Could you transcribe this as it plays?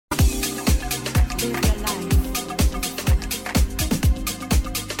live your life.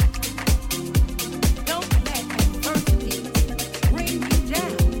 Don't let adversity bring you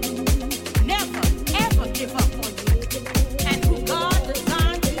down. Never, ever give up on you and who God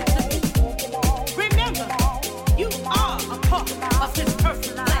designed you to be. Remember, you are a part of His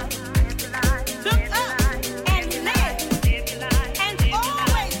perfect plan. Look up and live, and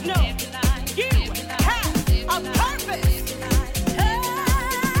always know you have a purpose.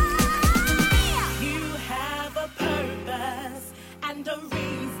 You have a purpose and a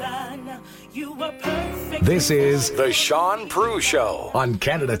reason. You were perfect. This is The Sean Prue Show on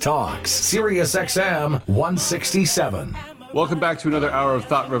Canada Talks, Sirius XM 167. Welcome back to another hour of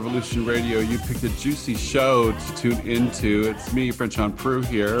Thought Revolution Radio. You picked a juicy show to tune into. It's me, French Sean Prue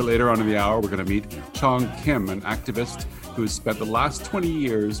here. Later on in the hour, we're going to meet Chong Kim, an activist who has spent the last 20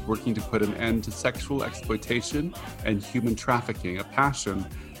 years working to put an end to sexual exploitation and human trafficking, a passion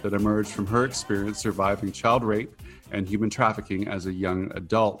that emerged from her experience surviving child rape and human trafficking as a young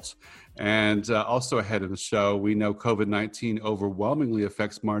adult. And also ahead of the show, we know COVID-19 overwhelmingly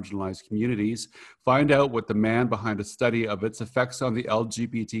affects marginalized communities. Find out what the man behind a study of its effects on the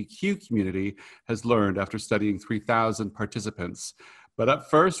LGBTQ community has learned after studying 3,000 participants. But up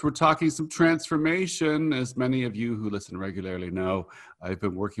first, we're talking some transformation. As many of you who listen regularly know, I've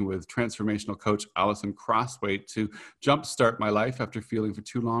been working with transformational coach Alison Crosswaite to jumpstart my life after feeling for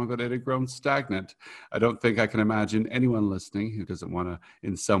too long that it had grown stagnant. I don't think I can imagine anyone listening who doesn't want to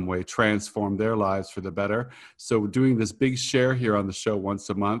in some way transform their lives for the better. So we're doing this big share here on the show once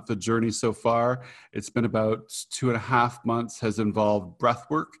a month. The journey so far, it's been about 2.5 months, has involved breath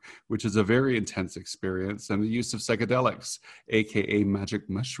work, which is a very intense experience, and the use of psychedelics, aka magic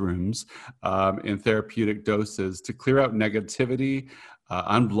mushrooms, in therapeutic doses to clear out negativity,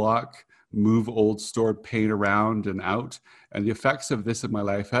 unblock, move old stored pain around and out. And the effects of this in my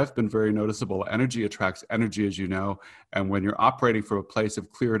life have been very noticeable. Energy attracts energy, as you know. And when you're operating from a place of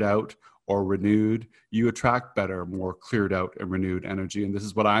cleared out or renewed, you attract better, more cleared out and renewed energy. And this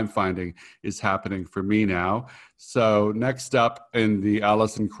is what I'm finding is happening for me now. So next up in the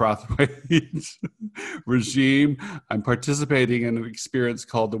Alison Crosswaite regime, I'm participating in an experience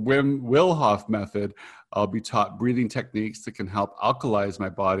called the Wim Wilhoff method. I'll be taught breathing techniques that can help alkalize my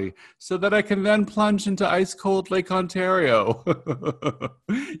body so that I can then plunge into ice cold Lake Ontario.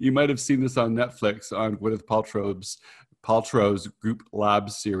 You might have seen this on Netflix on Gwyneth Paltrow's Group Lab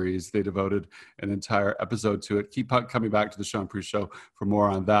series. They devoted an entire episode to it. Keep coming back to the Sean Prue Show for more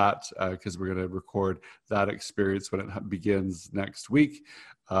on that because we're going to record that experience when it begins next week.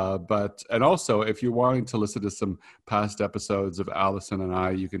 And also, if you're wanting to listen to some past episodes of Alison and I,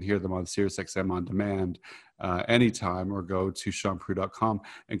 you can hear them on SiriusXM On Demand anytime, or go to seanprue.com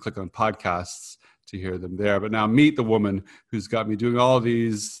and click on podcasts to hear them there. But now meet the woman who's got me doing all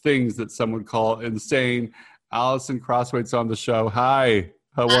these things that some would call insane. Alison Crosswaite's on the show. Hi,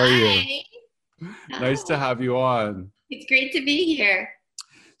 how are you? Nice to have you on. It's great to be here.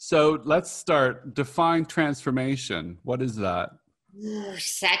 So let's start. Define transformation. What is that? Ooh,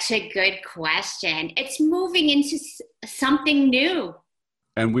 such a good question. It's moving into something new.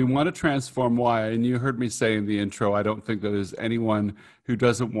 And we want to transform. Why? And you heard me say in the intro, I don't think that there's anyone who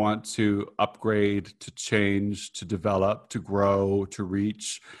doesn't want to upgrade, to change, to develop, to grow, to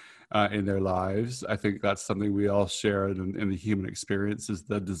reach in their lives. I think that's something we all share in the human experience, is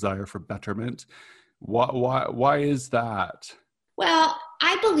the desire for betterment. Why is that? Well,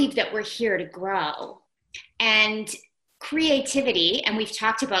 I believe that we're here to grow. And creativity, and we've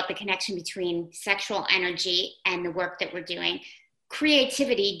talked about the connection between sexual energy and the work that we're doing.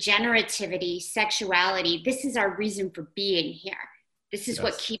 Creativity, generativity, sexuality, this is our reason for being here. This is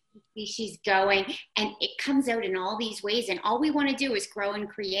what keeps the species going. And it comes out in all these ways. And all we want to do is grow and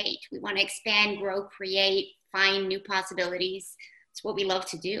create. We want to expand, grow, create, find new possibilities. It's what we love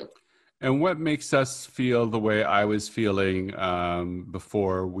to do. And what makes us feel the way I was feeling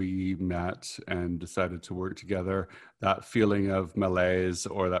before we met and decided to work together, that feeling of malaise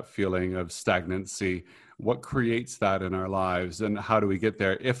or that feeling of stagnancy? What creates that in our lives, and how do we get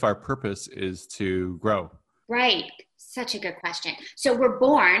there if our purpose is to grow? Right. Such a good question. So we're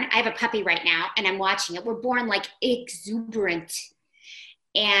born, I have a puppy right now and I'm watching it. We're born like exuberant,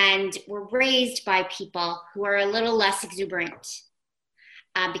 and we're raised by people who are a little less exuberant.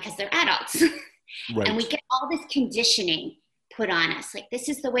 Because they're adults. Right. And we get all this conditioning put on us. Like, this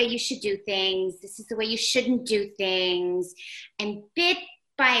is the way you should do things. This is the way you shouldn't do things. And bit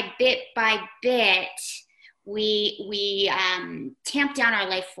by bit by bit, we tamp down our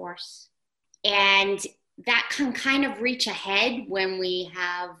life force. And that can kind of reach ahead when we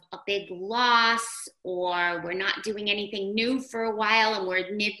have a big loss or we're not doing anything new for a while and we're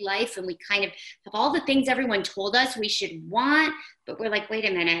in midlife and we kind of have all the things everyone told us we should want, but we're like, wait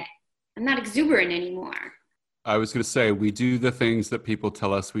a minute, I'm not exuberant anymore. I was going to say, we do the things that people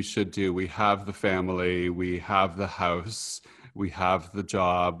tell us we should do. We have the family, we have the house, we have the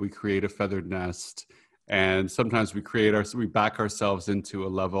job, we create a feathered nest. And sometimes we back ourselves into a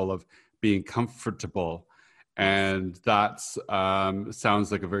level of being comfortable. And that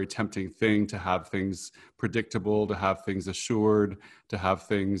sounds like a very tempting thing, to have things predictable, to have things assured, to have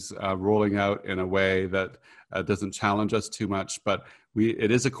things rolling out in a way that doesn't challenge us too much. But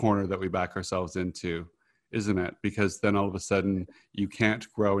it is a corner that we back ourselves into, isn't it? Because then all of a sudden you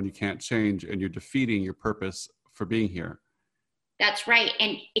can't grow and you can't change, and you're defeating your purpose for being here. That's right.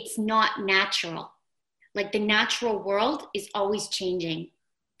 And it's not natural. Like, the natural world is always changing.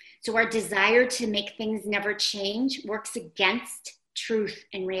 So our desire to make things never change works against truth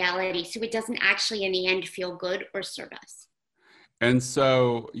and reality. So it doesn't actually in the end feel good or serve us. And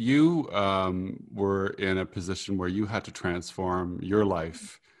so you were in a position where you had to transform your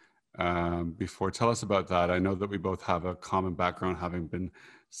life before. Tell us about that. I know that we both have a common background, having been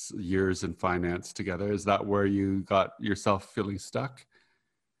years in finance together. Is that where you got yourself feeling stuck?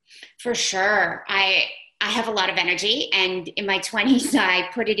 For sure. I have a lot of energy, and in my 20s, I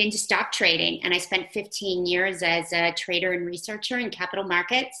put it into stock trading, and I spent 15 years as a trader and researcher in capital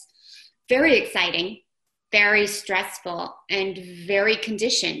markets. Very exciting, very stressful, and very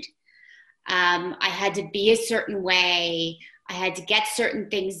conditioned. I had to be a certain way. I had to get certain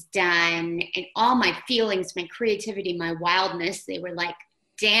things done, and all my feelings, my creativity, my wildness, they were like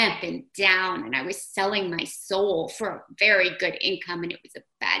dampened down, and I was selling my soul for a very good income, and it was a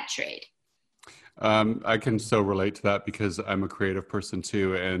bad trade. I can so relate to that, because I'm a creative person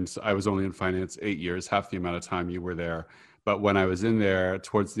too. And I was only in finance 8 years, half the amount of time you were there. But when I was in there,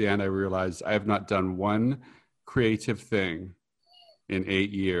 towards the end, I realized I have not done one creative thing in 8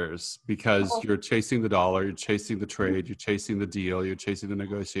 years, because you're chasing the dollar, you're chasing the trade, you're chasing the deal, you're chasing the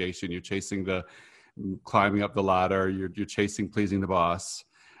negotiation, you're chasing the climbing up the ladder, you're chasing pleasing the boss,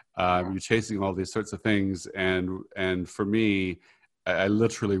 you're chasing all these sorts of things. And for me, I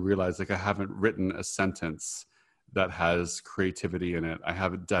literally realized, like, I haven't written a sentence that has creativity in it. I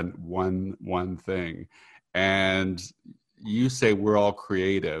haven't done one thing. And you say we're all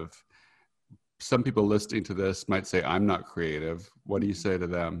creative. Some people listening to this might say, I'm not creative. What do you say to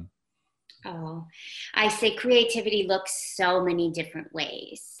them? Oh, I say creativity looks so many different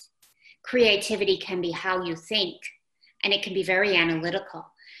ways. Creativity can be how you think, and it can be very analytical.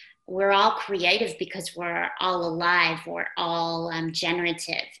 We're all creative because we're all alive. We're all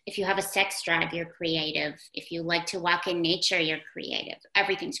generative. If you have a sex drive, you're creative. If you like to walk in nature, you're creative.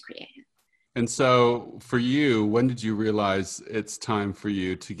 Everything's creative. And so for you, when did you realize it's time for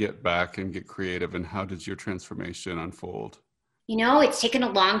you to get back and get creative? And how did your transformation unfold? You know, it's taken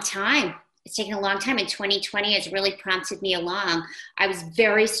a long time. It's taken a long time. And 2020 has really prompted me along. I was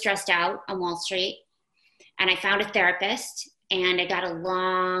very stressed out on Wall Street, and I found a therapist. And I got a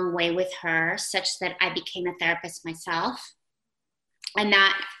long way with her, such that I became a therapist myself. And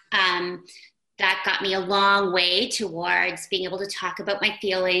that got me a long way towards being able to talk about my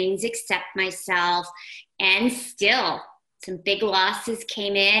feelings, accept myself. And still, some big losses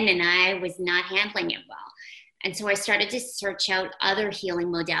came in, and I was not handling it well. And so I started to search out other healing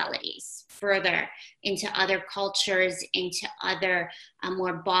modalities further into other cultures, into other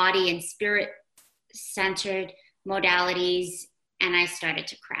more body and spirit-centered modalities, and I started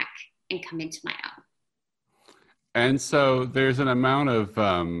to crack and come into my own. And so there's an amount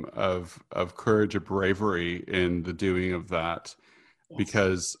of courage or bravery in the doing of that, yes.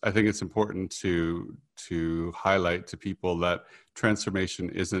 Because I think it's important to highlight to people that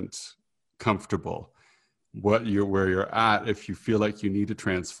transformation isn't comfortable. Where you're at, if you feel like you need to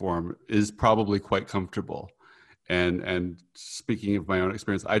transform, is probably quite comfortable. And speaking of my own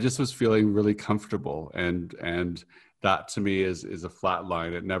experience, I just was feeling really comfortable, and that to me is a flat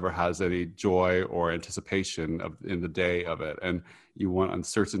line. It never has any joy or anticipation in the day of it. And you want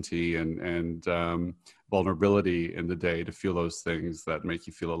uncertainty and vulnerability in the day to feel those things that make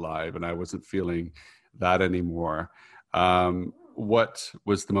you feel alive. And I wasn't feeling that anymore. What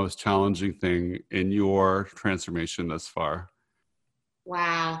was the most challenging thing in your transformation thus far?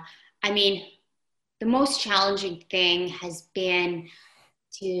 Wow. I mean, the most challenging thing has been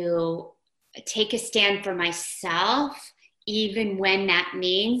to take a stand for myself, even when that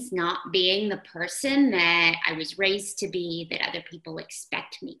means not being the person that I was raised to be, that other people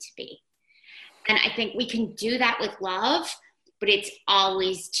expect me to be. And I think we can do that with love, but it's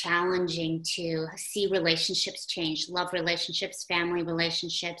always challenging to see relationships change, love relationships, family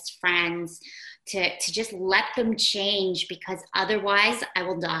relationships, friends, to just let them change, because otherwise I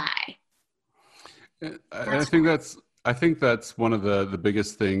will die. I think that's one of the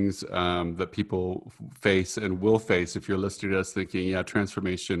biggest things that people face and will face if you're listening to us thinking, yeah,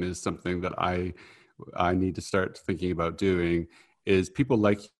 transformation is something that I need to start thinking about doing, is people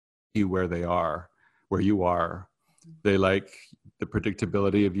like you where they are, where you are. They like the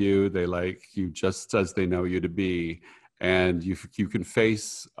predictability of you. They like you just as they know you to be. And you can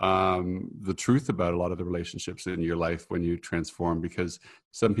face the truth about a lot of the relationships in your life when you transform, because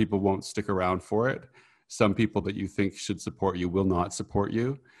some people won't stick around for it. Some people that you think should support you will not support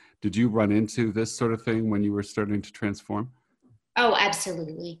you. Did you run into this sort of thing when you were starting to transform? Oh,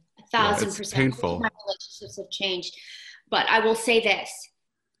 absolutely. 1,000%. It's painful. My relationships have changed. But I will say this.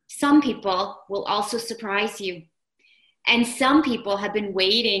 Some people will also surprise you. And some people have been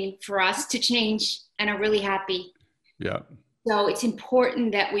waiting for us to change and are really happy. Yeah. So it's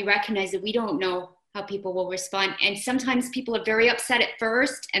important that we recognize that we don't know how people will respond. And sometimes people are very upset at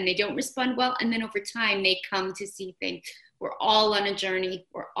first and they don't respond well. And then over time, they come to see things. We're all on a journey.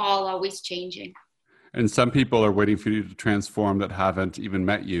 We're all always changing. And some people are waiting for you to transform that haven't even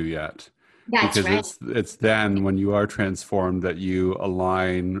met you yet. That's because right. it's then when you are transformed that you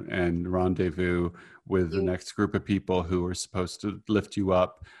align and rendezvous with the next group of people who are supposed to lift you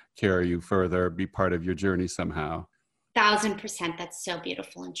up, carry you further, be part of your journey somehow. 1,000%. That's so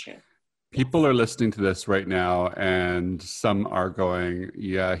beautiful and true. People are listening to this right now, and some are going,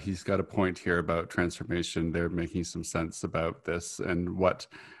 yeah, he's got a point here about transformation. They're making some sense about this. And what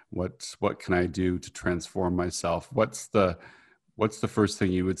can I do to transform myself? What's the first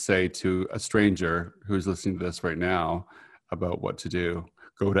thing you would say to a stranger who's listening to this right now about what to do?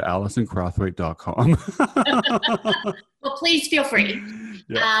 Go to AlisonCrothwaite.com. Well, please feel free.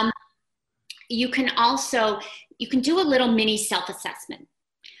 Yeah. You can do a little mini self-assessment.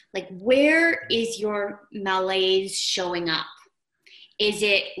 Like, where is your malaise showing up? Is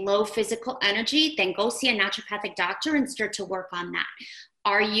it low physical energy? Then go see a naturopathic doctor and start to work on that.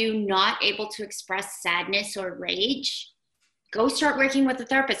 Are you not able to express sadness or rage? Go start working with a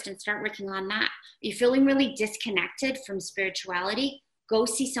therapist and start working on that. Are you feeling really disconnected from spirituality? Go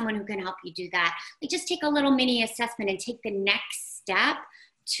see someone who can help you do that. Like, just take a little mini assessment and take the next step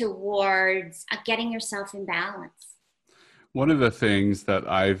towards getting yourself in balance. One of the things that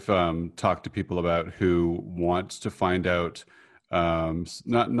I've talked to people about who want to find out,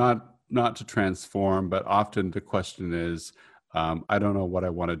 not to transform, but often the question is, I don't know what I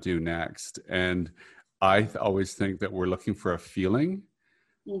want to do next. And I always think that we're looking for a feeling,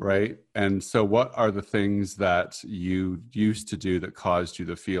 right? And so what are the things that you used to do that caused you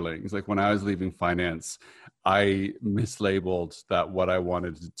the feelings? Like when I was leaving finance, I mislabeled that what I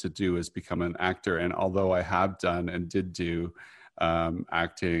wanted to do is become an actor. And although I have done and did do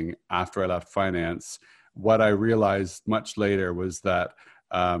acting after I left finance, what I realized much later was that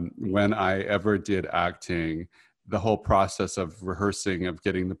when I ever did acting, the whole process of rehearsing, of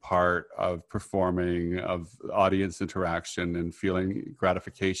getting the part, of performing, of audience interaction and feeling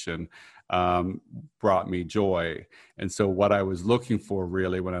gratification brought me joy. And so what I was looking for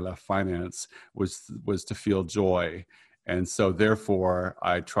really when I left finance was to feel joy. And so therefore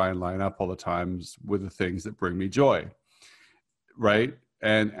I try and line up all the times with the things that bring me joy. Right.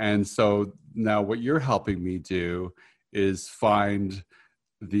 And so now what you're helping me do is find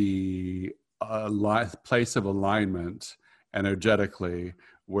the place of alignment energetically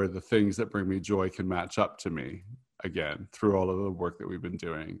where the things that bring me joy can match up to me again through all of the work that we've been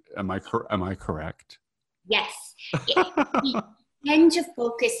doing. Am I correct? Yes. We tend to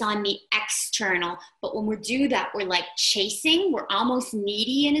focus on the external, but when we do that, we're like chasing, we're almost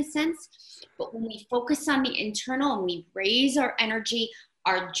needy in a sense. But when we focus on the internal and we raise our energy,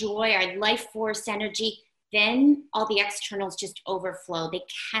 our joy, our life force energy, then all the externals just overflow. They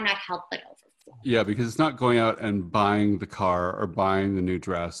cannot help but overflow. Yeah, because it's not going out and buying the car or buying the new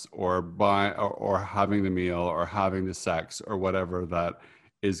dress or or having the meal or having the sex or whatever that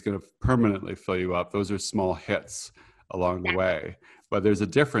is going to permanently fill you up. Those are small hits along the way. But there's a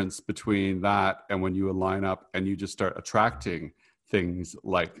difference between that and when you align up and you just start attracting things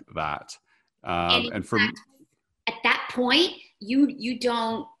like that. And from at that point, you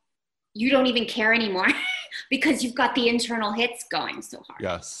don't even care anymore because you've got the internal hits going so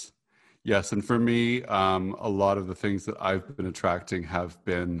hard. Yes. And for me, a lot of the things that I've been attracting have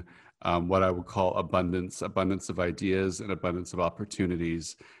been what I would call abundance of ideas and abundance of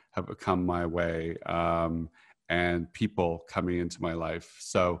opportunities have come my way, and people coming into my life.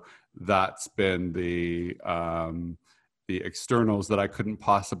 So that's been the the externals that I couldn't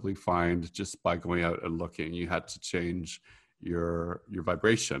possibly find just by going out and looking. You had to change your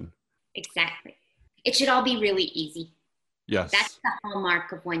vibration. Exactly. It should all be really easy. Yes. That's the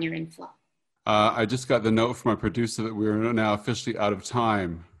hallmark of when you're in flow. I just got the note from my producer that we're now officially out of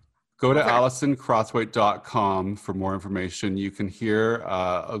time. Go to Okay. AlisonCrosswaite.com for more information. You can hear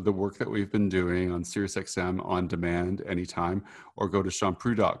the work that we've been doing on SiriusXM on demand anytime, or go to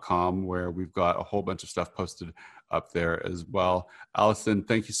SeanPrue.com where we've got a whole bunch of stuff posted up there as well. Alison,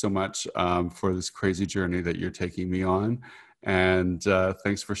 thank you so much for this crazy journey that you're taking me on. And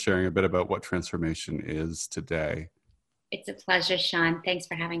thanks for sharing a bit about what transformation is today. It's a pleasure, Sean. Thanks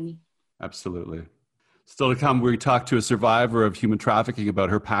for having me. Absolutely. Still to come, we talk to a survivor of human trafficking about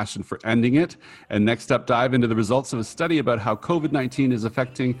her passion for ending it. And next up, dive into the results of a study about how COVID-19 is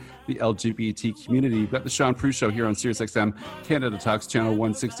affecting the LGBT community. You've got the Sean Prue Show here on SiriusXM, Canada Talks, channel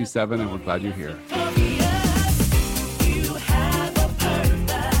 167, and we're glad you're here.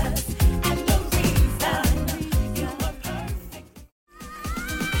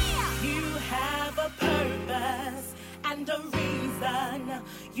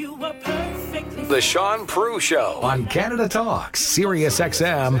 The Sean Prue Show on Canada Talks, Sirius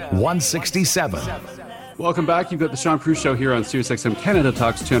XM 167. Welcome back. You've got the Sean Prue Show here on SiriusXM Canada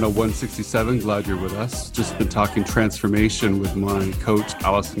Talks, channel 167. Glad you're with us. Just been talking transformation with my coach,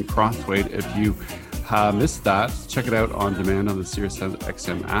 Alison Crosswaite. If you missed that, check it out on demand on the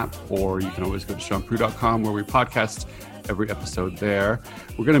SiriusXM app, or you can always go to SeanPrue.com where we podcast every episode there.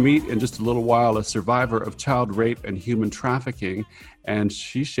 We're going to meet in just a little while a survivor of child rape and human trafficking, and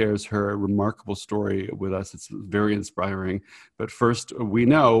she shares her remarkable story with us. It's very inspiring. But first, we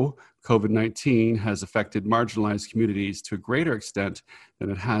know COVID-19 has affected marginalized communities to a greater extent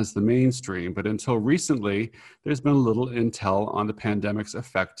than it has the mainstream. But until recently, there's been little intel on the pandemic's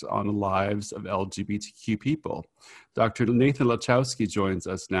effect on the lives of LGBTQ people. Dr. Nathan Lachowski joins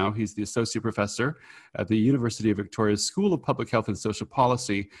us now. He's the associate professor at the University of Victoria's School of Public Health and Social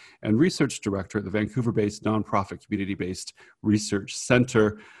Policy and research director at the Vancouver-based nonprofit community-based research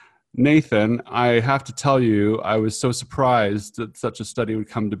center. Nathan, I have to tell you, I was so surprised that such a study would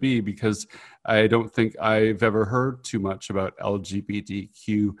come to be, because I don't think I've ever heard too much about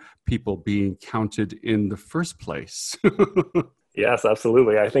LGBTQ people being counted in the first place. Yes,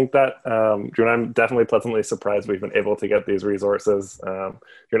 absolutely. I think that, I'm definitely pleasantly surprised we've been able to get these resources.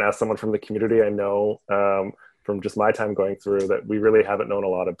 As someone from the community, I know from just my time going through that we really haven't known a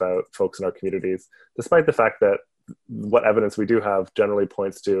lot about folks in our communities, despite the fact that what evidence we do have generally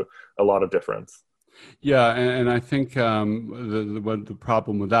points to a lot of difference. Yeah, and I think the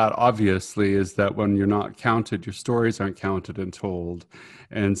problem with that, obviously, is that when you're not counted, your stories aren't counted and told.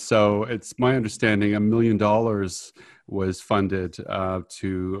 And so it's my understanding $1 million was funded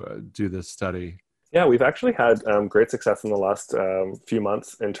to do this study. Yeah, we've actually had great success in the last few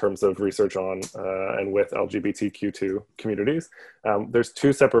months in terms of research on and with LGBTQ2 communities. There's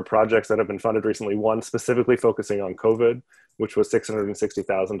two separate projects that have been funded recently, one specifically focusing on COVID, which was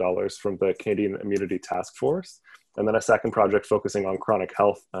 $660,000 from the Canadian Immunity Task Force. And then a second project focusing on chronic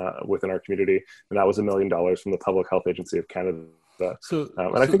health within our community, and that was $1 million from the Public Health Agency of Canada.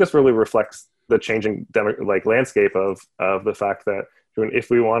 I think this really reflects the changing landscape of the fact that if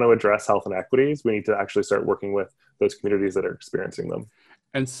we want to address health inequities, we need to actually start working with those communities that are experiencing them.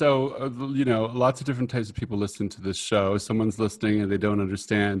 And so, lots of different types of people listen to this show. Someone's listening and they don't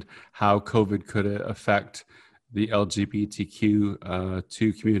understand how COVID could affect the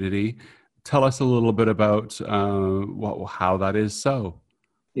LGBTQ2 community. Tell us a little bit about how that is so.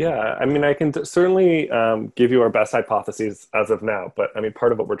 Yeah, I can certainly give you our best hypotheses as of now, but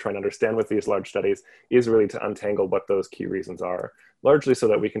part of what we're trying to understand with these large studies is really to untangle what those key reasons are, largely so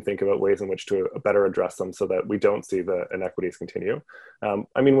that we can think about ways in which to better address them so that we don't see the inequities continue.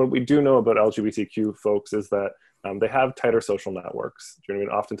 What we do know about LGBTQ folks is that they have tighter social networks.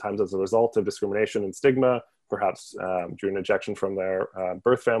 Oftentimes as a result of discrimination and stigma, perhaps during ejection from their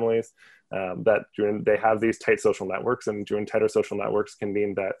birth families, they have these tight social networks, and tighter social networks can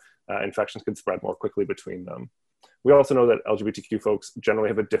mean that infections can spread more quickly between them. We also know that LGBTQ folks generally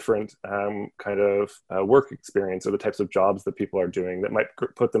have a different work experience, or the types of jobs that people are doing that might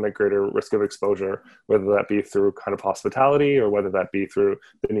put them at greater risk of exposure, whether that be through hospitality or whether that be through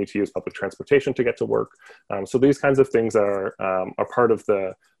the need to use public transportation to get to work. So these kinds of things are part of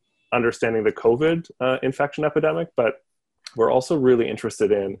the understanding the COVID infection epidemic, but we're also really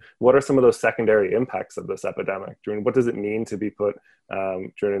interested in what are some of those secondary impacts of this epidemic. What does it mean to be put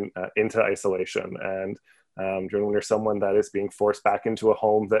into isolation? And When you're someone that is being forced back into a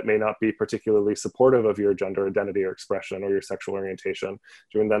home that may not be particularly supportive of your gender identity or expression or your sexual orientation,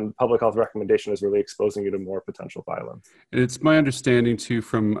 then public health recommendation is really exposing you to more potential violence. It's my understanding too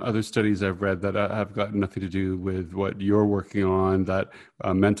from other studies I've read that have got nothing to do with what you're working on, that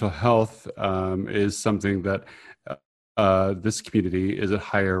mental health is something that this community is at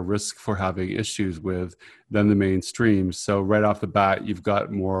higher risk for having issues with than the mainstream. So right off the bat, you've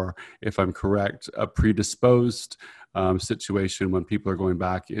got more, if I'm correct, a predisposed situation when people are going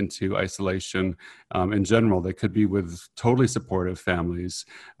back into isolation in general. They could be with totally supportive families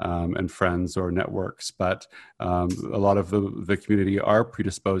and friends or networks, but a lot of the community are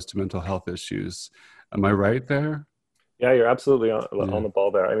predisposed to mental health issues. Am I right there? Yeah, you're absolutely on the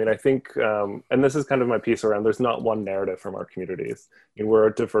ball there. I mean, I think, and this is kind of my piece around, there's not one narrative from our communities. I mean, we're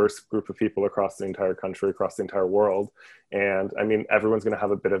a diverse group of people across the entire country, across the entire world. And I mean, everyone's going to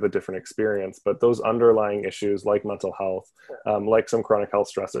have a bit of a different experience, but those underlying issues like mental health, like some chronic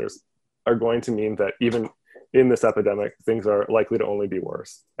health stressors, are going to mean that even in this epidemic, things are likely to only be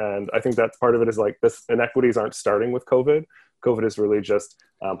worse. And I think that's part of it, is like, this inequities aren't starting with COVID. COVID is really just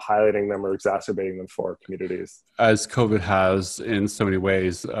highlighting them or exacerbating them for our communities. As COVID has, in so many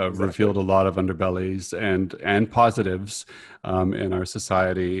ways, revealed a lot of underbellies and positives in our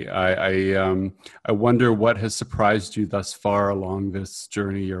society. I wonder what has surprised you thus far along this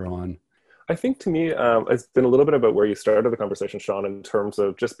journey you're on. I think to me, it's been a little bit about where you started the conversation, Sean, in terms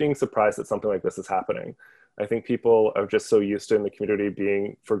of just being surprised that something like this is happening. I think people are just so used to in the community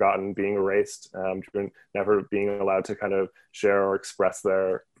being forgotten, being erased, never being allowed to kind of share or express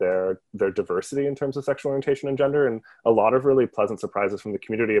their diversity in terms of sexual orientation and gender. And a lot of really pleasant surprises from the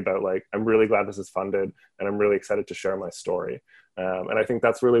community about like, I'm really glad this is funded and I'm really excited to share my story. And I think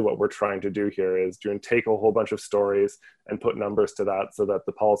that's really what we're trying to do here, is take a whole bunch of stories and put numbers to that so that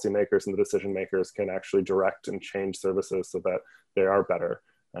the policymakers and the decision makers can actually direct and change services so that they are better.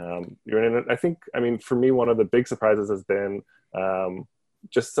 I think, I mean, for me, one of the big surprises has been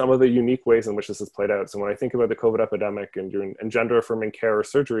just some of the unique ways in which this has played out. So when I think about the COVID epidemic and gender affirming care or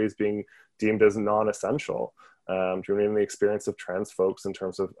surgeries being deemed as non-essential, during the experience of trans folks in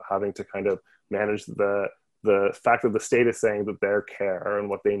terms of having to kind of manage the fact that the state is saying that their care and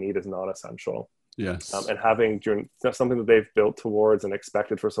what they need is non-essential. Yes. And having something that they've built towards and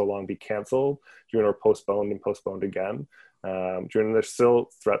expected for so long be canceled, or postponed again. There's still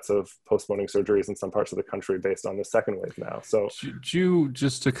threats of postponing surgeries in some parts of the country based on the second wave now. So do you,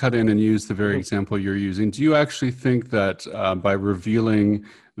 just to cut in and use the very example you're using, do you actually think that by revealing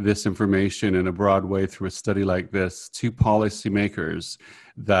this information in a broad way through a study like this to policymakers,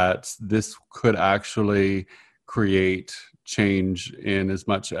 that this could actually create change in as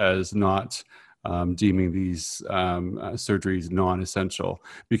much as not deeming these surgeries non-essential?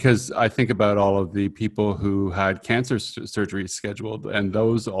 Because I think about all of the people who had cancer surgeries scheduled, and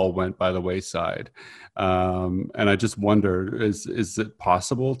those all went by the wayside. And I just wonder, is it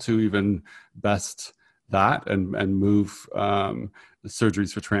possible to even best that and move the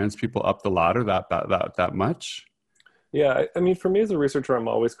surgeries for trans people up the ladder that much? Yeah, I mean, for me as a researcher, I'm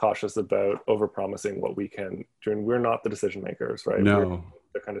always cautious about overpromising what we can do. And we're not the decision makers, right? No. We're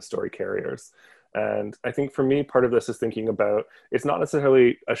the kind of story carriers. And I think for me, part of this is thinking about, it's not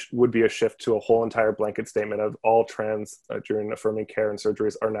necessarily would be a shift to a whole entire blanket statement of all trans during affirming care and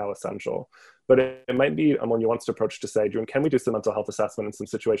surgeries are now essential. But it might be a more nuanced approach to say, can we do some mental health assessment and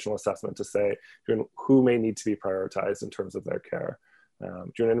some situational assessment to say, who may need to be prioritized in terms of their care?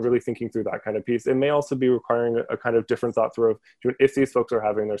 And really thinking through that kind of piece. It may also be requiring a kind of different thought through of, if these folks are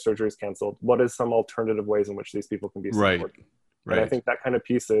having their surgeries canceled, what is some alternative ways in which these people can be supported? Right. And I think that kind of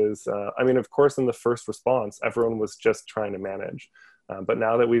piece is, of course, in the first response, everyone was just trying to manage. But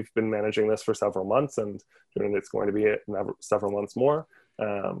now that we've been managing this for several months and it's going to be several months more,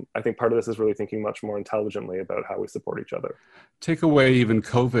 I think part of this is really thinking much more intelligently about how we support each other. Take away even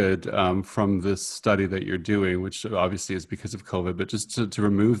COVID from this study that you're doing, which obviously is because of COVID, but just to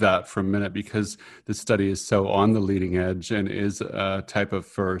remove that for a minute, because the study is so on the leading edge and is a type of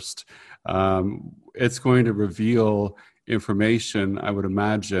first, it's going to reveal information, I would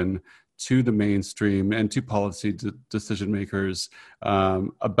imagine, to the mainstream and to policy decision makers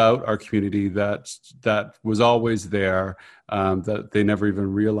about our community that was always there, that they never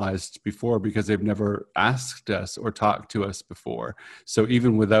even realized before because they've never asked us or talked to us before. So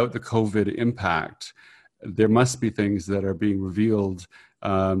even without the COVID impact, there must be things that are being revealed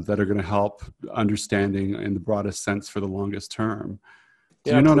that are going to help understanding in the broadest sense for the longest term.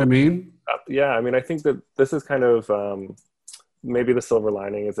 Do you know what I mean? Yeah, I think that this is kind of maybe the silver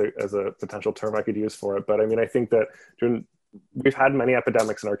lining as a potential term I could use for it. But I think that we've had many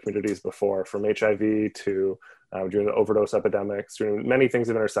epidemics in our communities before, from HIV to during the overdose epidemics, during many things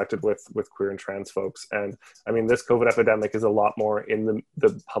have intersected with queer and trans folks. And I mean, this COVID epidemic is a lot more in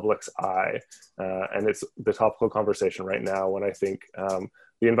the public's eye. And it's the topical conversation right now when I think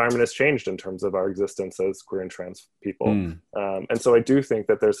the environment has changed in terms of our existence as queer and trans people. And so I do think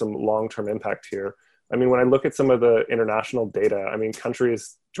that there's some long-term impact here. I mean, when I look at some of the international data, I mean,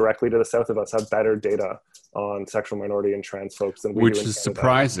 countries directly to the south of us have better data on sexual minority and trans folks than we do in Canada. Which is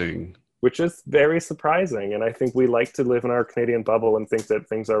surprising. Which is very surprising. And I think we like to live in our Canadian bubble and think that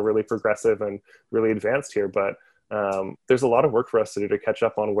things are really progressive and really advanced here. But there's a lot of work for us to do to catch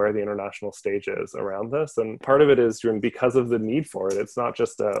up on where the international stage is around this. And part of it is because of the need for it. It's not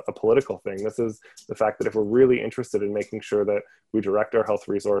just a political thing. This is the fact that if we're really interested in making sure that we direct our health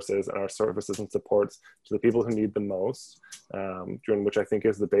resources and our services and supports to the people who need the most, which I think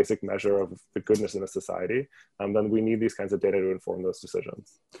is the basic measure of the goodness in a society, then we need these kinds of data to inform those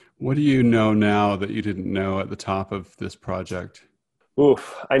decisions. What do you know now that you didn't know at the top of this project?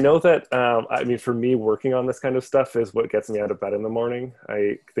 Oof, I know that, I mean, for me, working on this kind of stuff is what gets me out of bed in the morning.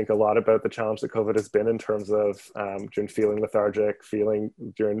 I think a lot about the challenge that COVID has been in terms of feeling lethargic, feeling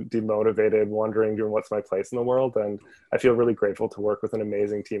demotivated, wondering what's my place in the world. And I feel really grateful to work with an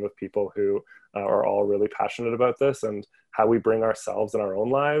amazing team of people who are all really passionate about this, and how we bring ourselves and our own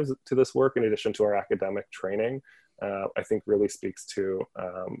lives to this work in addition to our academic training. I think really speaks to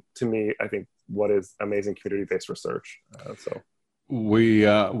me, I think, what is amazing community-based research.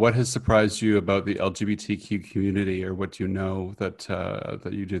 What has surprised you about the LGBTQ community, or what do you know that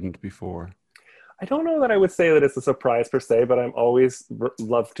you didn't before? I don't know that I would say that it's a surprise per se, but I'm always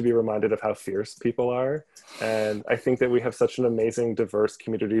love to be reminded of how fierce people are. And I think that we have such an amazing, diverse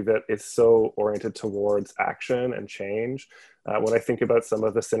community that is so oriented towards action and change. When I think about some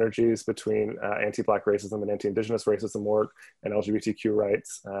of the synergies between anti-Black racism and anti-Indigenous racism work and LGBTQ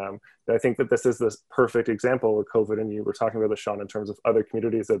rights, I think that this is this perfect example where COVID, and you were talking about this, Sean, in terms of other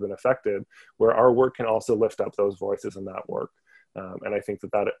communities that have been affected, where our work can also lift up those voices in that work. And I think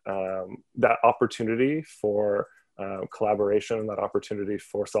that opportunity for collaboration and that opportunity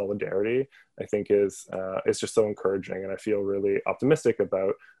for solidarity, I think is just so encouraging. And I feel really optimistic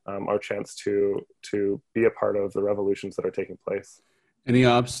about our chance to be a part of the revolutions that are taking place. Any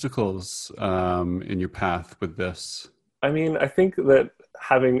obstacles in your path with this? I mean, I think that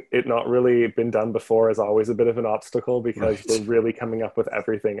having it not really been done before is always a bit of an obstacle, because we're really coming up with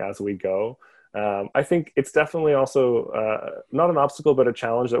everything as we go. I think it's definitely also not an obstacle, but a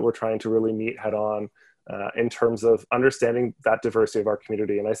challenge that we're trying to really meet head on in terms of understanding that diversity of our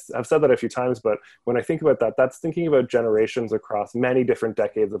community. And I've said that a few times, but when I think about that, that's thinking about generations across many different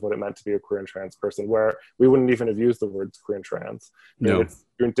decades of what it meant to be a queer and trans person, where we wouldn't even have used the words queer and trans. No. It's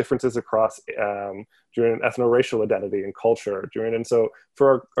differences across during ethno-racial identity and culture. And so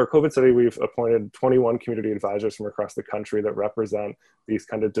for our COVID study, we've appointed 21 community advisors from across the country that represent these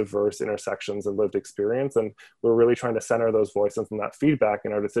kind of diverse intersections and lived experience. And we're really trying to center those voices and that feedback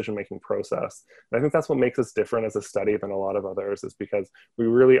in our decision-making process. And I think that's what makes us different as a study than a lot of others, is because we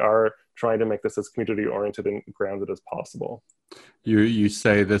really are trying to make this as community-oriented and grounded as possible. You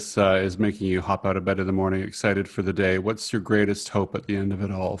say this is making you hop out of bed in the morning, excited for the day. What's your greatest hope at the end of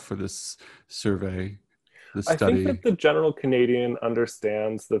it all for this survey, this study? I think that the general Canadian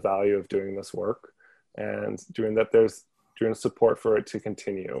understands the value of doing this work, and there's support for it to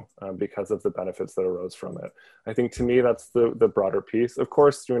continue because of the benefits that arose from it. I think, to me, that's the broader piece. Of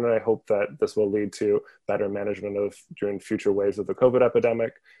course, and I hope that this will lead to better management of future waves of the COVID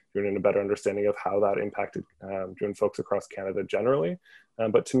epidemic, and a better understanding of how that impacted folks across Canada generally.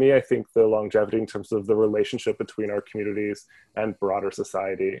 But to me, I think the longevity in terms of the relationship between our communities and broader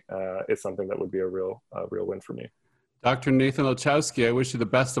society is something that would be a real win for me. Dr. Nathan Olchowski, I wish you the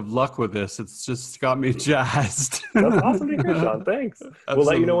best of luck with this. It's just got me jazzed. That's awesome to hear, Sean. Thanks. Absolutely. We'll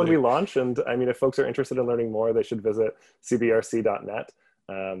let you know when we launch. And I mean, if folks are interested in learning more, they should visit cbrc.net,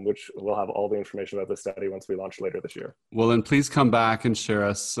 which will have all the information about the study once we launch later this year. Well, then please come back and share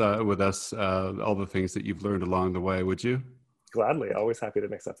with us all the things that you've learned along the way, would you? Gladly. Always happy to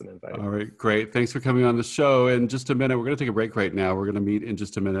accept an invite. All right, great. Thanks for coming on the show. In just a minute, we're going to take a break right now. We're going to meet in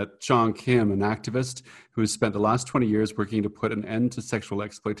just a minute Chong Kim, an activist who has spent the last 20 years working to put an end to sexual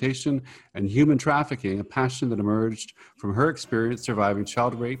exploitation and human trafficking, a passion that emerged from her experience surviving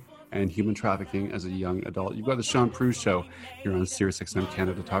child rape and human trafficking as a young adult. You've got the Sean Prue Show here on SiriusXM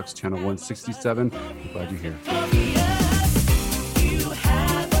Canada Talks, channel 167. I'm glad you're here.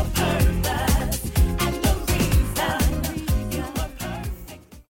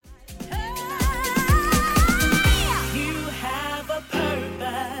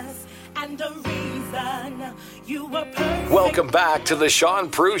 Welcome back to the Sean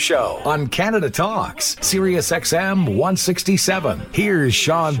Prue Show on Canada Talks, Sirius XM 167. Here's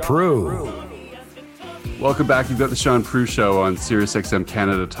Sean Prue. Welcome back. You've got the Sean Prue Show on Sirius XM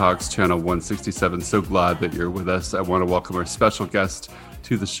Canada Talks, channel 167. So glad that you're with us. I want to welcome our special guest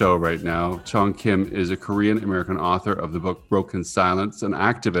to the show right now. Chong Kim is a Korean-American author of the book Broken Silence, an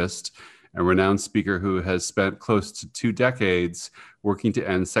activist and renowned speaker who has spent close to 2 decades working to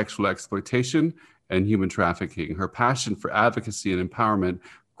end sexual exploitation and human trafficking. Her passion for advocacy and empowerment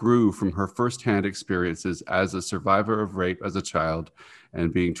grew from her firsthand experiences as a survivor of rape as a child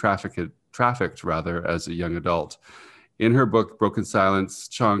and being trafficked as a young adult. In her book, Broken Silence,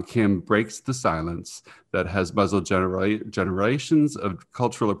 Chong Kim breaks the silence that has muzzled generations of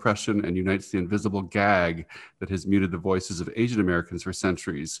cultural oppression and unites the invisible gag that has muted the voices of Asian Americans for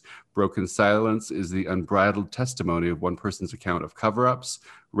centuries. Broken Silence is the unbridled testimony of one person's account of cover-ups,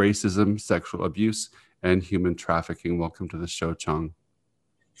 racism, sexual abuse, and human trafficking. Welcome to the show, Chong.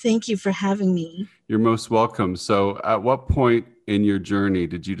 Thank you for having me. You're most welcome. So at what point in your journey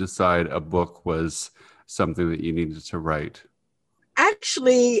did you decide a book was something that you needed to write?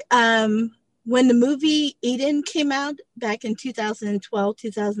 Actually, when the movie Eden came out back in 2012,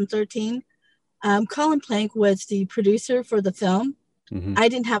 2013, Colin Plank was the producer for the film. Mm-hmm. I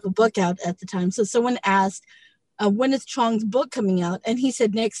didn't have a book out at the time. So someone asked, when is Chong's book coming out? And he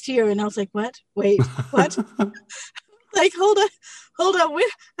said next year. And I was like, what? Wait, what? Like, hold on.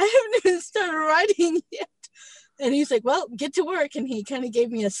 I haven't even started writing yet. And he's like, well, get to work. And he kind of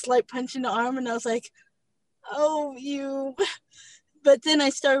gave me a slight punch in the arm. And I was like, oh, you. But then I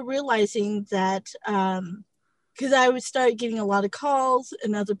started realizing that, because I would start getting a lot of calls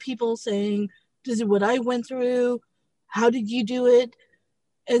and other people saying, this is what I went through. How did you do it?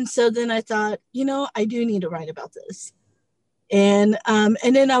 And so then I thought, I do need to write about this. And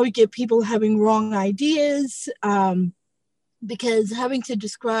then I would get people having wrong ideas, because having to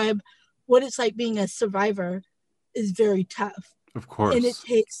describe what it's like being a survivor is very tough. Of course. And it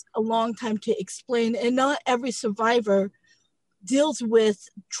takes a long time to explain. And not every survivor deals with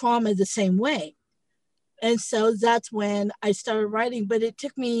trauma the same way. And so that's when I started writing. But it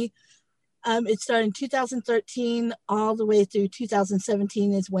took me, it started in 2013 all the way through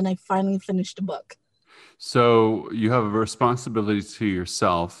 2017 is when I finally finished the book. So you have a responsibility to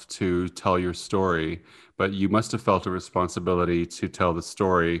yourself to tell your story, but you must have felt a responsibility to tell the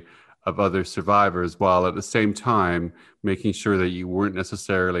story of other survivors while at the same time making sure that you weren't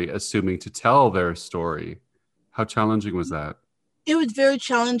necessarily assuming to tell their story. How challenging was that? It was very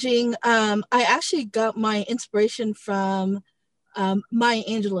challenging. I actually got my inspiration from Maya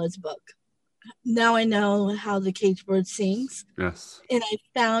Angelou's book. Now I know how the caged bird sings. Yes. And I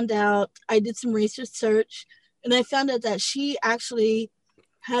found out, I did some research, and I found out that she actually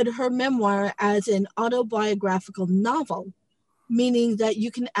had her memoir as an autobiographical novel, meaning that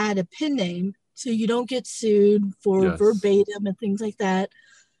you can add a pen name so you don't get sued for verbatim and things like that.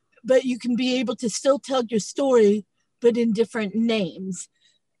 But you can be able to still tell your story, but in different names.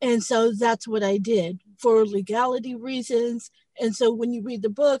 And so that's what I did for legality reasons. And so when you read the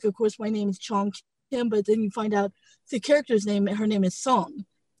book, of course, my name is Chong Kim, but then you find out the character's name, her name is Song,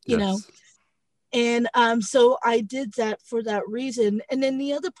 you know. And so I did that for that reason. And then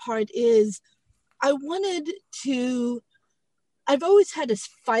the other part is I've always had this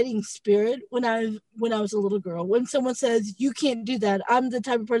fighting spirit when I was a little girl. When someone says, you can't do that, I'm the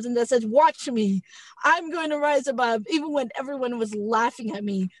type of person that says, watch me, I'm going to rise above, even when everyone was laughing at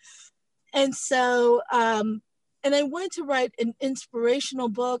me. And so, and I wanted to write an inspirational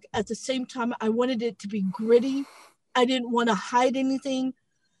book. At the same time, I wanted it to be gritty. I didn't want to hide anything.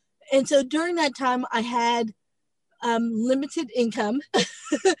 And so during that time, I had limited income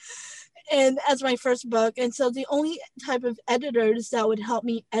and as my first book. And so the only type of editors that would help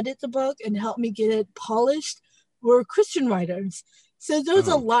me edit the book and help me get it polished were Christian writers. So there was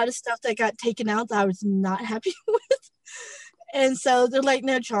a lot of stuff that got taken out that I was not happy with. And so they're like,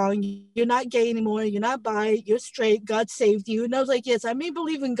 no, Chong, you're not gay anymore. You're not bi, you're straight. God saved you. And I was like, yes, I may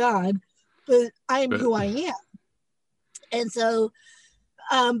believe in God, but I am who I am. And so,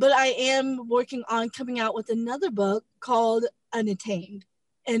 but I am working on coming out with another book called Unattained.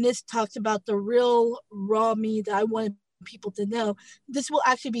 And this talks about the real raw me that I wanted people to know. This will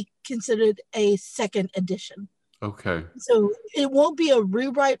actually be considered a second edition. Okay. So it won't be a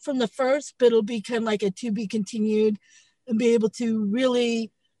rewrite from the first, but it'll be kind of like a to be continued and be able to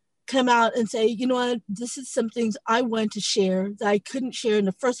really come out and say, you know what, this is some things I wanted to share that I couldn't share in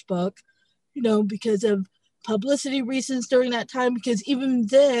the first book, you know, because of publicity reasons during that time, because even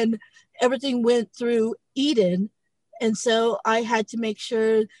then everything went through Eden. And so I had to make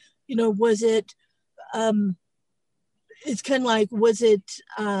sure, you know, was it, it's kind of like, was it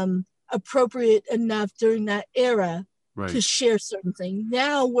appropriate enough during that era to share certain things?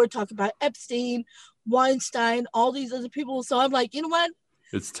 Now we're talking about Epstein, Weinstein, all these other people. So I'm like, you know what?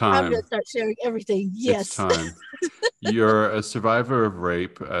 It's time. I'm going to start sharing everything. Yes. It's time. You're a survivor of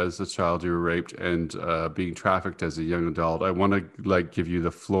rape. As a child, you were raped, and being trafficked as a young adult. I want to give you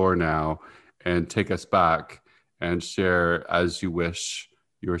the floor now and take us back and share as you wish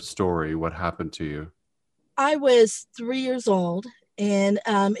your story. What happened to you? I was 3 years old, and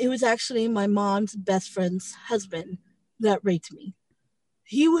it was actually my mom's best friend's husband that raped me.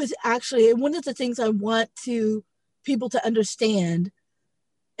 He was actually, one of the things I want people to understand,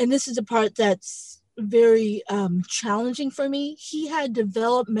 and this is the part that's very challenging for me, he had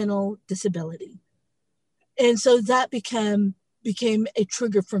developmental disability. And so that became a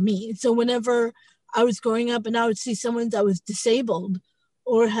trigger for me. So whenever I was growing up and I would see someone that was disabled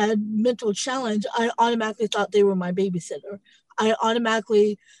or had mental challenge, I automatically thought they were my babysitter. I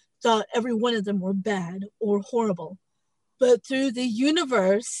automatically thought every one of them were bad or horrible. But through the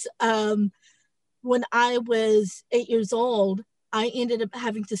universe, when I was 8 years old, I ended up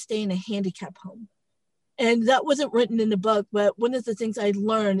having to stay in a handicap home. And that wasn't written in the book, but one of the things I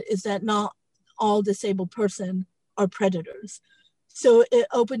learned is that not all disabled person are predators. So it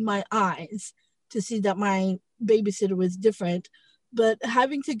opened my eyes to see that my babysitter was different. But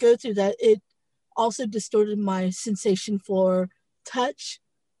having to go through that, it also distorted my sensation for touch,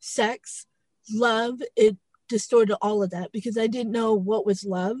 sex, love. It distorted all of that because I didn't know what was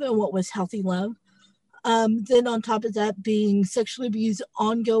love and what was healthy love. Then on top of that, being sexually abused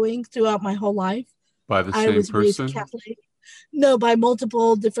ongoing throughout my whole life. By the same I was person? raised Catholic. No, by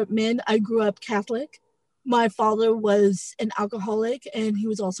multiple different men. I grew up Catholic. My father was an alcoholic and he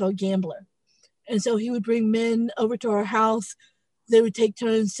was also a gambler. And so he would bring men over to our house. They would take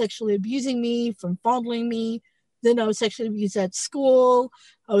turns sexually abusing me, from fondling me. Then I was sexually abused at school.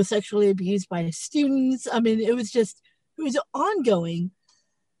 I was sexually abused by students. I mean, it was ongoing.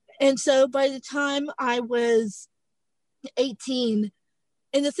 And so by the time I was 18,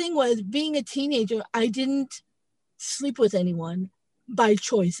 and the thing was, being a teenager, I didn't sleep with anyone by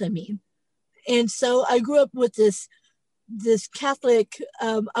choice, I mean. And so I grew up with this Catholic,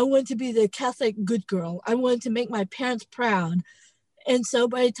 I wanted to be the Catholic good girl. I wanted to make my parents proud. And so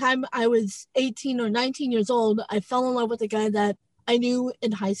by the time I was 18 or 19 years old, I fell in love with a guy that I knew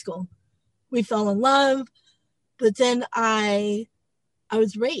in high school. We fell in love, but then I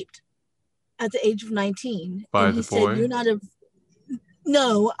was raped at the age of 19. By and he the boy? said,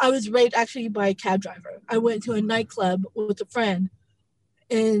 No, I was raped actually by a cab driver. I went to a nightclub with a friend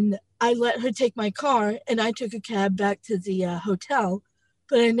and I let her take my car and I took a cab back to the hotel,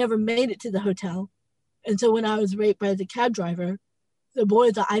 but I never made it to the hotel. And so when I was raped by the cab driver, the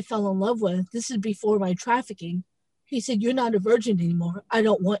boy that I fell in love with, this is before my trafficking, he said, "You're not a virgin anymore. I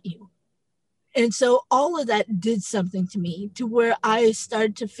don't want you." And so all of that did something to me to where I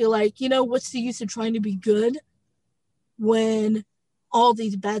started to feel like, what's the use of trying to be good when all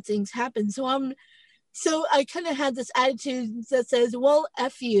these bad things happen? So I kind of had this attitude that says, well,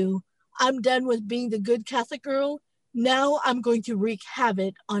 F you. I'm done with being the good Catholic girl. Now I'm going to wreak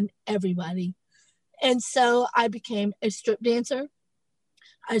havoc on everybody. And so I became a strip dancer.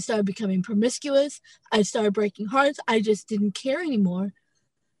 I started becoming promiscuous. I started breaking hearts. I just didn't care anymore.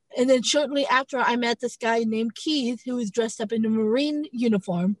 And then shortly after, I met this guy named Keith, who was dressed up in a Marine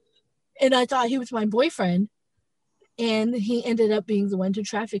uniform. And I thought he was my boyfriend. And he ended up being the one to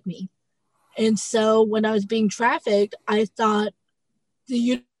traffic me. And so when I was being trafficked, I thought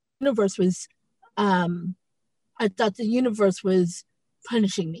the universe was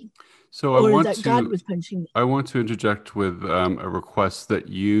punishing me. So God was punishing me. I want to interject with a request that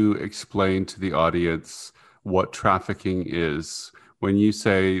you explain to the audience what trafficking is. When you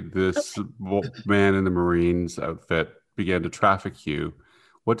say this man in the Marines outfit began to traffic you,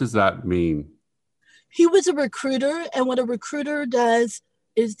 what does that mean? He was a recruiter, and what a recruiter does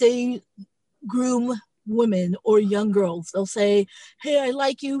is they groom women or young girls. They'll say, "Hey, I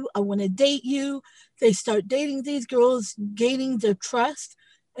like you. I want to date you." They start dating these girls, gaining their trust.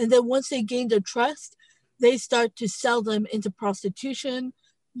 And then once they gain their trust, they start to sell them into prostitution,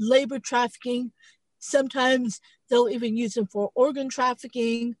 labor trafficking. Sometimes they'll even use them for organ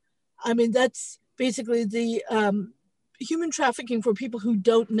trafficking. I mean, that's basically the human trafficking. For people who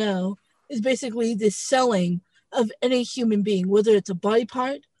don't know, is basically the selling of any human being, whether it's a body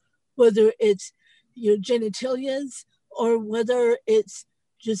part, whether it's your genitalias, or whether it's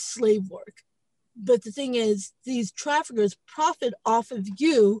just slave work. But the thing is, these traffickers profit off of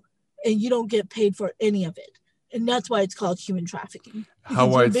you and you don't get paid for any of it. And that's why it's called human trafficking. How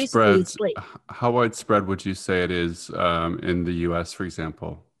widespread would you say it is in the US, for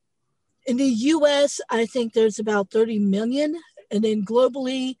example? In the US, I think there's about 30 million. And then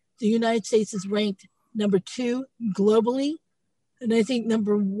globally, the United States is ranked number 2 globally. And I think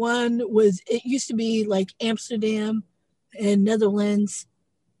number 1 it used to be like Amsterdam and Netherlands.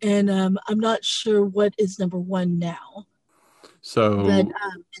 And I'm not sure what is number 1 now. But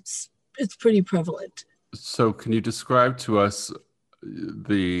it's pretty prevalent. So can you describe to us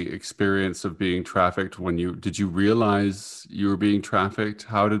the experience of being trafficked did you realize you were being trafficked?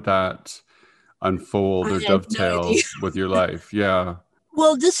 How did that unfold or dovetail with your life? Yeah.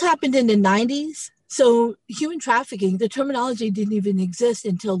 Well, this happened in the 90s. So human trafficking, the terminology didn't even exist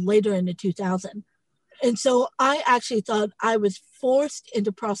until later in the 2000s. And so I actually thought I was forced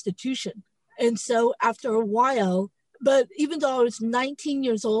into prostitution. And so after a while, but even though I was 19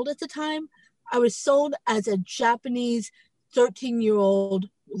 years old at the time, I was sold as a Japanese 13-year-old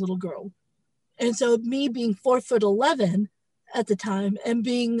little girl. And so me being 4'11" at the time and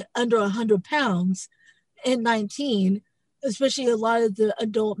being under 100 pounds and 19, especially a lot of the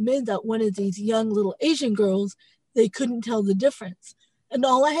adult men that wanted these young little Asian girls, they couldn't tell the difference. And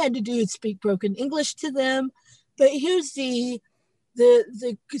all I had to do is speak broken English to them. But here's the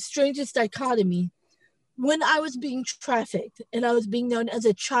strangest dichotomy. When I was being trafficked and I was being known as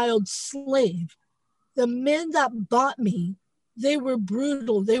a child slave, the men that bought me, they were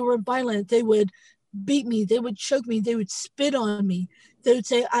brutal, they were violent, they would beat me, they would choke me, they would spit on me, they would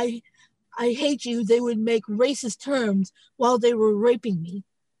say, I hate you, they would make racist terms while they were raping me.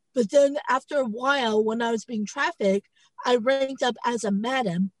 But then after a while, when I was being trafficked, I ranked up as a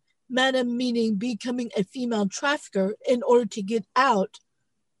madam meaning becoming a female trafficker in order to get out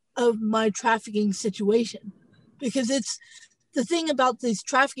of my trafficking situation. Because it's the thing about these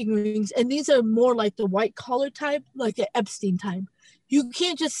trafficking rings, and these are more like the white collar type, like the Epstein type. You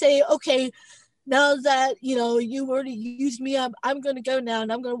can't just say, okay, now that, you already used me up, I'm going to go now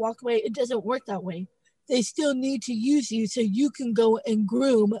and I'm going to walk away. It doesn't work that way. They still need to use you so you can go and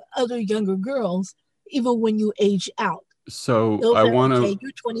groom other younger girls, even when you age out. So I want to... Okay,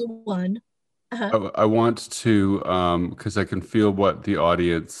 you're 21. I want to, because I can feel what the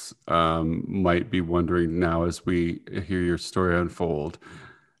audience might be wondering now as we hear your story unfold.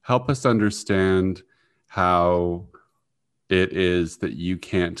 Help us understand how it is that you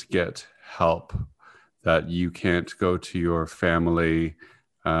can't get help, that you can't go to your family.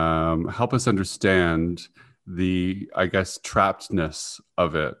 Help us understand the, I guess, trappedness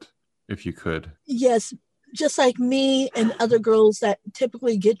of it, if you could. Yes, just like me and other girls that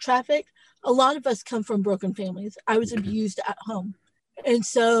typically get trafficked, a lot of us come from broken families. I was abused at home. And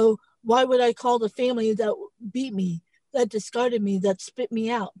so why would I call the family that beat me, that discarded me, that spit me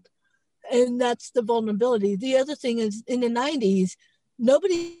out? And that's the vulnerability. The other thing is, in the 90s,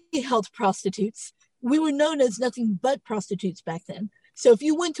 nobody held prostitutes. We were known as nothing but prostitutes back then. So if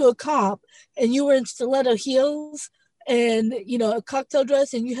you went to a cop and you were in stiletto heels and, a cocktail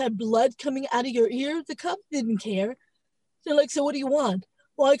dress and you had blood coming out of your ear, the cop didn't care. They're like, so what do you want?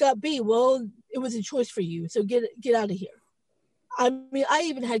 Well, I got beat. Well, it was a choice for you. So get out of here. I mean, I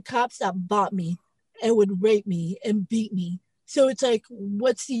even had cops that bought me and would rape me and beat me. So it's like,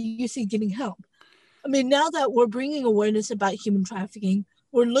 what's the use of getting help? I mean, now that we're bringing awareness about human trafficking,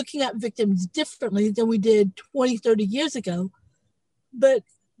 we're looking at victims differently than we did 20, 30 years ago. But,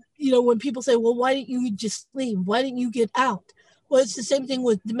 when people say, well, why didn't you just leave? Why didn't you get out? Well, it's the same thing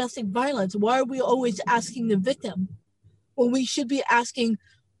with domestic violence. Why are we always asking the victim when we should be asking,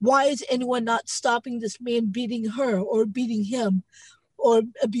 why is anyone not stopping this man beating her or beating him or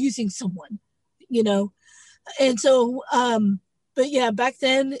abusing someone, And so, but yeah, back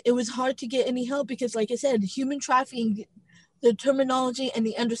then it was hard to get any help because, like I said, human trafficking, the terminology and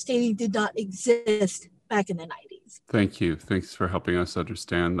the understanding did not exist back in the 90s. Thank you. Thanks for helping us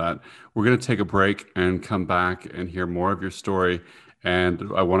understand that. We're going to take a break and come back and hear more of your story.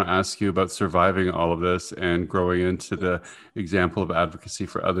 And I want to ask you about surviving all of this and growing into the example of advocacy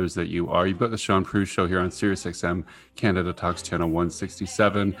for others that you are. You've got the Sean Prue Show here on SiriusXM Canada Talks Channel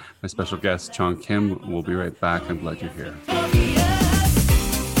 167. My special guest, Chong Kim, will be right back. I'm glad you're here.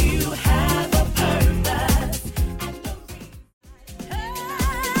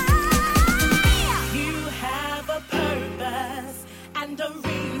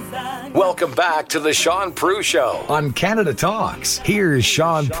 Welcome back to the Sean Prue Show on Canada Talks. Here's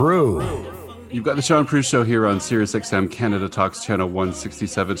Sean Prue. You've got the Sean Prue Show here on SiriusXM Canada Talks Channel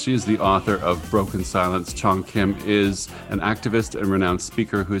 167. She is the author of Broken Silence. Chong Kim is an activist and renowned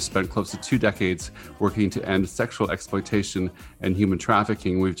speaker who has spent close to 2 decades working to end sexual exploitation and human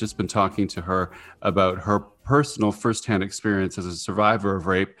trafficking. We've just been talking to her about her personal firsthand experience as a survivor of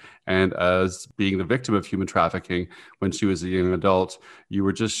rape and as being the victim of human trafficking when she was a young adult. You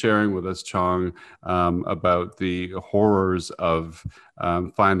were just sharing with us, Chong, about the horrors of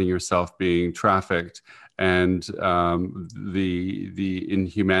finding yourself being trafficked and the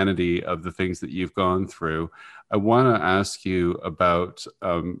inhumanity of the things that you've gone through. I want to ask you about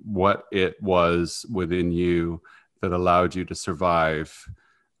what it was within you that allowed you to survive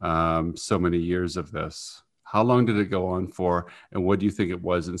so many years of this. How long did it go on for? And what do you think it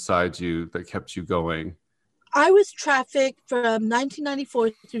was inside you that kept you going? I was trafficked from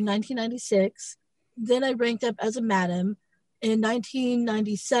 1994 through 1996. Then I ranked up as a madam. In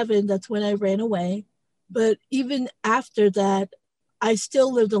 1997, that's when I ran away. But even after that, I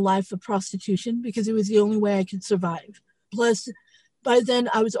still lived a life of prostitution because it was the only way I could survive. Plus, by then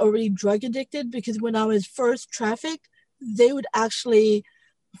I was already drug addicted because when I was first trafficked, they would actually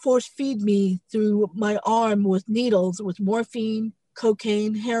force feed me through my arm with needles, with morphine,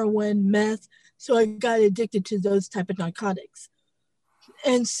 cocaine, heroin, meth. So I got addicted to those type of narcotics.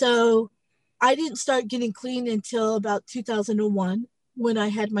 And so I didn't start getting clean until about 2001 when I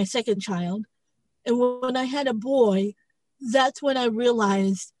had my second child. And when I had a boy, that's when I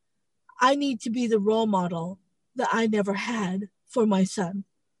realized I need to be the role model that I never had for my son.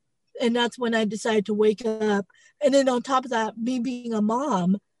 And that's when I decided to wake up. And then on top of that, me being a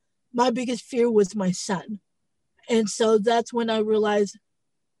mom, my biggest fear was my son. And so that's when I realized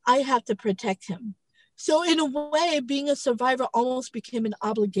I have to protect him. So in a way, being a survivor almost became an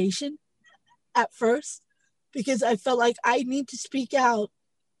obligation at first, because I felt like I need to speak out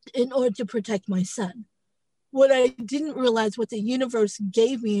in order to protect my son. What I didn't realize, what the universe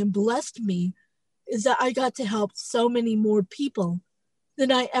gave me and blessed me, is that I got to help so many more people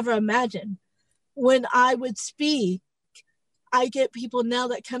than I ever imagined. When I would speak, I get people now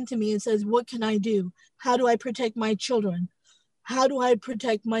that come to me and says, what can I do? How do I protect my children? How do I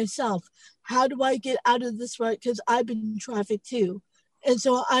protect myself? How do I get out of this rut? Because I've been trafficked too. And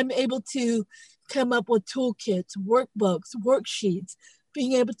so I'm able to come up with toolkits, workbooks, worksheets,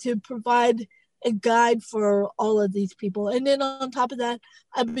 being able to provide a guide for all of these people. And then on top of that,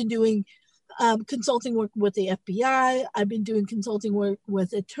 I've been doing consulting work with the FBI. I've been doing consulting work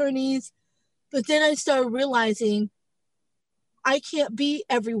with attorneys. But then I started realizing I can't be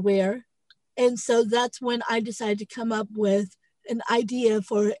everywhere. And so that's when I decided to come up with an idea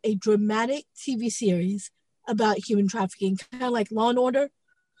for a dramatic TV series about human trafficking, kind of like Law and Order.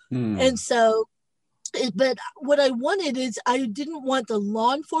 And so, but what I wanted is I didn't want the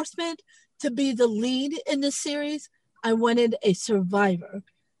law enforcement to be the lead in the series. I wanted a survivor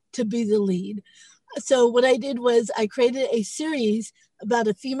to be the lead. So what I did was I created a series about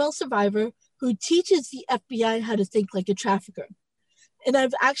a female survivor who teaches the FBI how to think like a trafficker. And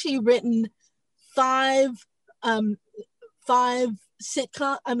I've actually written five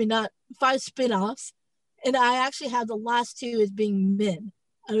spin-offs. And I actually have the last two as being men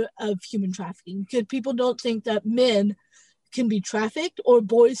of human trafficking, because people don't think that men can be trafficked or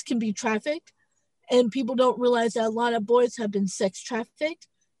boys can be trafficked. And people don't realize that a lot of boys have been sex trafficked,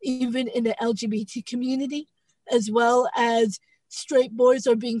 even in the LGBT community, as well as straight boys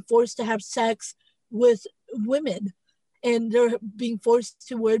are being forced to have sex with women, and they're being forced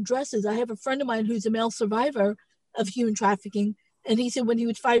to wear dresses. I have a friend of mine who's a male survivor of human trafficking, and he said when he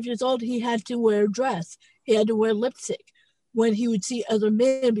was 5 years old, he had to wear a dress. He had to wear lipstick when he would see other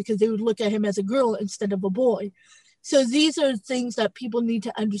men because they would look at him as a girl instead of a boy. So these are things that people need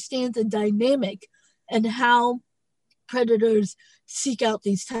to understand, the dynamic and how predators seek out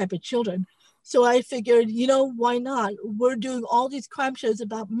these type of children. So I figured, why not? We're doing all these crime shows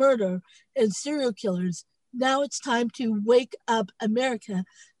about murder and serial killers. Now it's time to wake up America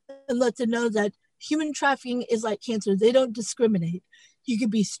and let them know that human trafficking is like cancer. They don't discriminate. You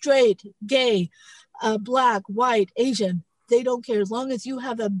could be straight, gay, black, white, Asian. They don't care. As long as you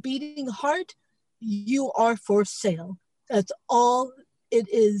have a beating heart, you are for sale. That's all it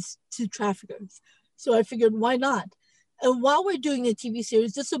is to traffickers. So I figured, why not? And while we're doing a TV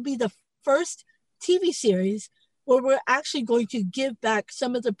series, this will be the first TV series where we're actually going to give back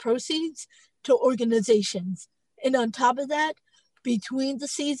some of the proceeds to organizations. And on top of that, between the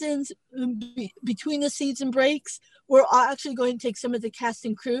season breaks, we're actually going to take some of the cast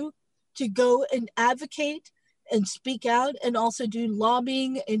and crew to go and advocate and speak out and also do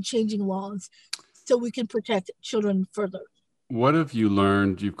lobbying and changing laws so we can protect children further. What have you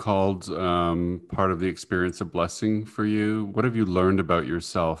learned? You've called part of the experience a blessing for you. What have you learned about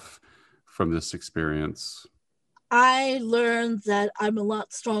yourself from this experience? I learned that I'm a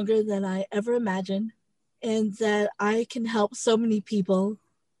lot stronger than I ever imagined, and that I can help so many people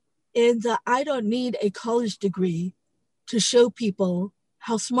And I don't need a college degree to show people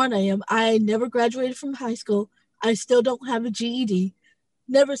how smart I am. I never graduated from high school. I still don't have a GED,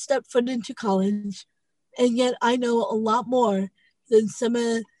 never stepped foot into college. And yet I know a lot more than some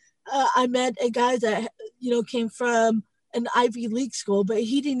of, I met a guy that, came from an Ivy League school, but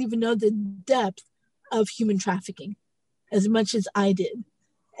he didn't even know the depth of human trafficking as much as I did.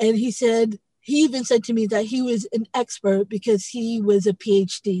 And he even said to me that he was an expert because he was a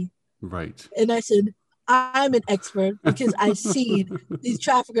PhD. Right. And I said, I'm an expert because I've seen these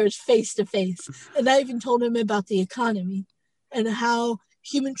traffickers face to face. And I even told him about the economy and how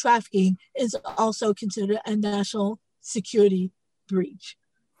human trafficking is also considered a national security breach.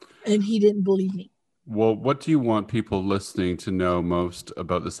 And he didn't believe me. Well, what do you want people listening to know most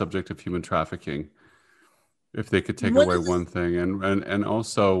about the subject of human trafficking? If they could take away one thing, and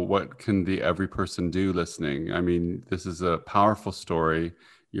also what can the every person do listening? I mean, this is a powerful story.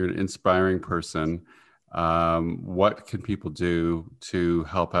 You're an inspiring person. What can people do to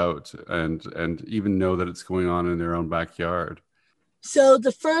help out and even know that it's going on in their own backyard? So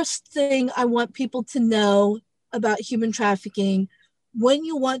the first thing I want people to know about human trafficking, when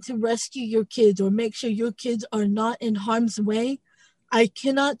you want to rescue your kids or make sure your kids are not in harm's way, I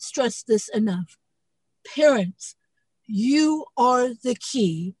cannot stress this enough. Parents, you are the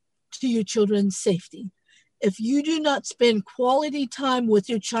key to your children's safety. If you do not spend quality time with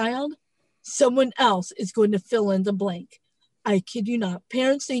your child, someone else is going to fill in the blank. I kid you not.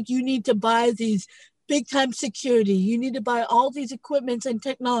 Parents think you need to buy these big time security. You need to buy all these equipments and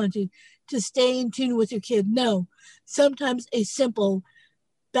technology to stay in tune with your kid. No, sometimes a simple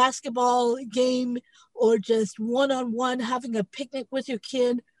basketball game or just one-on-one having a picnic with your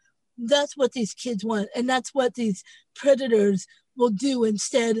kid, that's what these kids want. And that's what these predators will do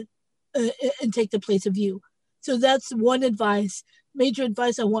instead and take the place of you. So that's one major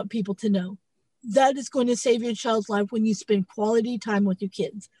advice I want people to know. That is going to save your child's life when you spend quality time with your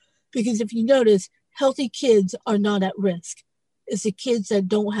kids. Because if you notice, healthy kids are not at risk. It's the kids that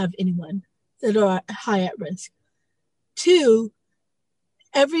don't have anyone that are high at risk. 2,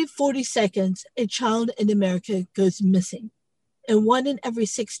 every 40 seconds, a child in America goes missing. And 1 in every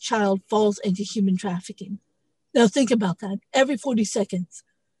 6 child falls into human trafficking. Now think about that, every 40 seconds.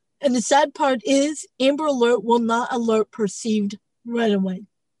 And the sad part is Amber Alert will not alert perceived runaways.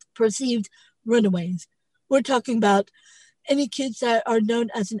 We're talking about any kids that are known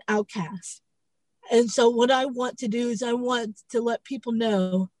as an outcast. And so what I want to do is I want to let people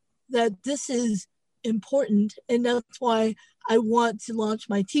know that this is important. And that's why I want to launch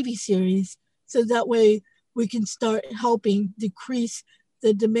my TV series. So that way we can start helping decrease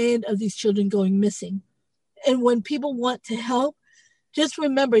the demand of these children going missing. And when people want to help, just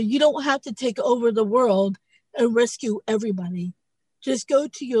remember, you don't have to take over the world and rescue everybody. Just go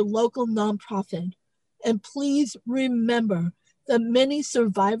to your local nonprofit. And please remember that many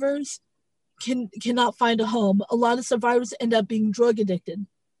survivors cannot find a home. A lot of survivors end up being drug addicted.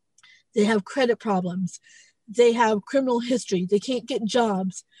 They have credit problems. They have criminal history. They can't get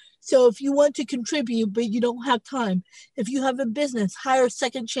jobs. So if you want to contribute, but you don't have time, if you have a business, hire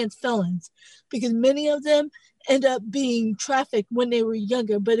second chance felons, because many of them end up being trafficked when they were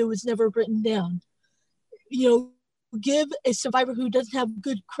younger, but it was never written down. Give a survivor who doesn't have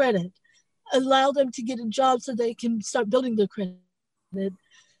good credit, allow them to get a job so they can start building their credit,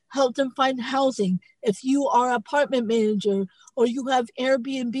 help them find housing. If you are an apartment manager or you have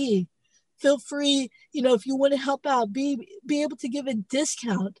Airbnb, feel free, if you want to help out, be able to give a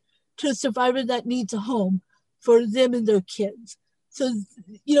discount to a survivor that needs a home for them and their kids. So,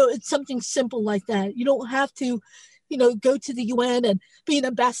 it's something simple like that. You don't have to, go to the UN and be an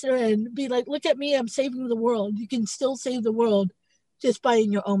ambassador and be like, look at me, I'm saving the world. You can still save the world just by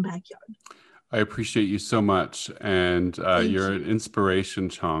in your own backyard. I appreciate you so much. And you're an inspiration,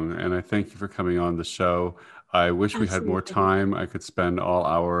 Chong. And I thank you for coming on the show. I wish we had more time. I could spend all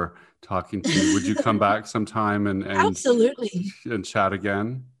hour talking to you. Would you come back sometime and Absolutely. And chat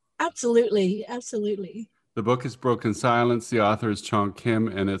again? Absolutely. The book is Broken Silence. The author is Chong Kim,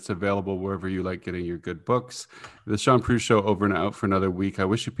 and it's available wherever you like getting your good books. The Sean Prue Show over and out for another week. I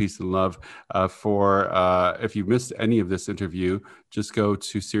wish you peace and love. If you missed any of this interview, just go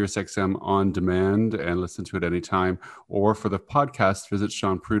to SiriusXM On Demand and listen to it anytime. Or for the podcast, visit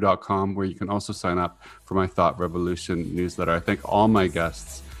SeanPrue.com, where you can also sign up for my Thought Revolution newsletter. I thank all my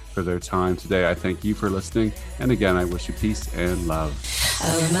guests for their time today. I thank you for listening. And again, I wish you peace and love.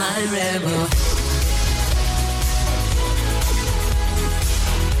 Oh, my rebel.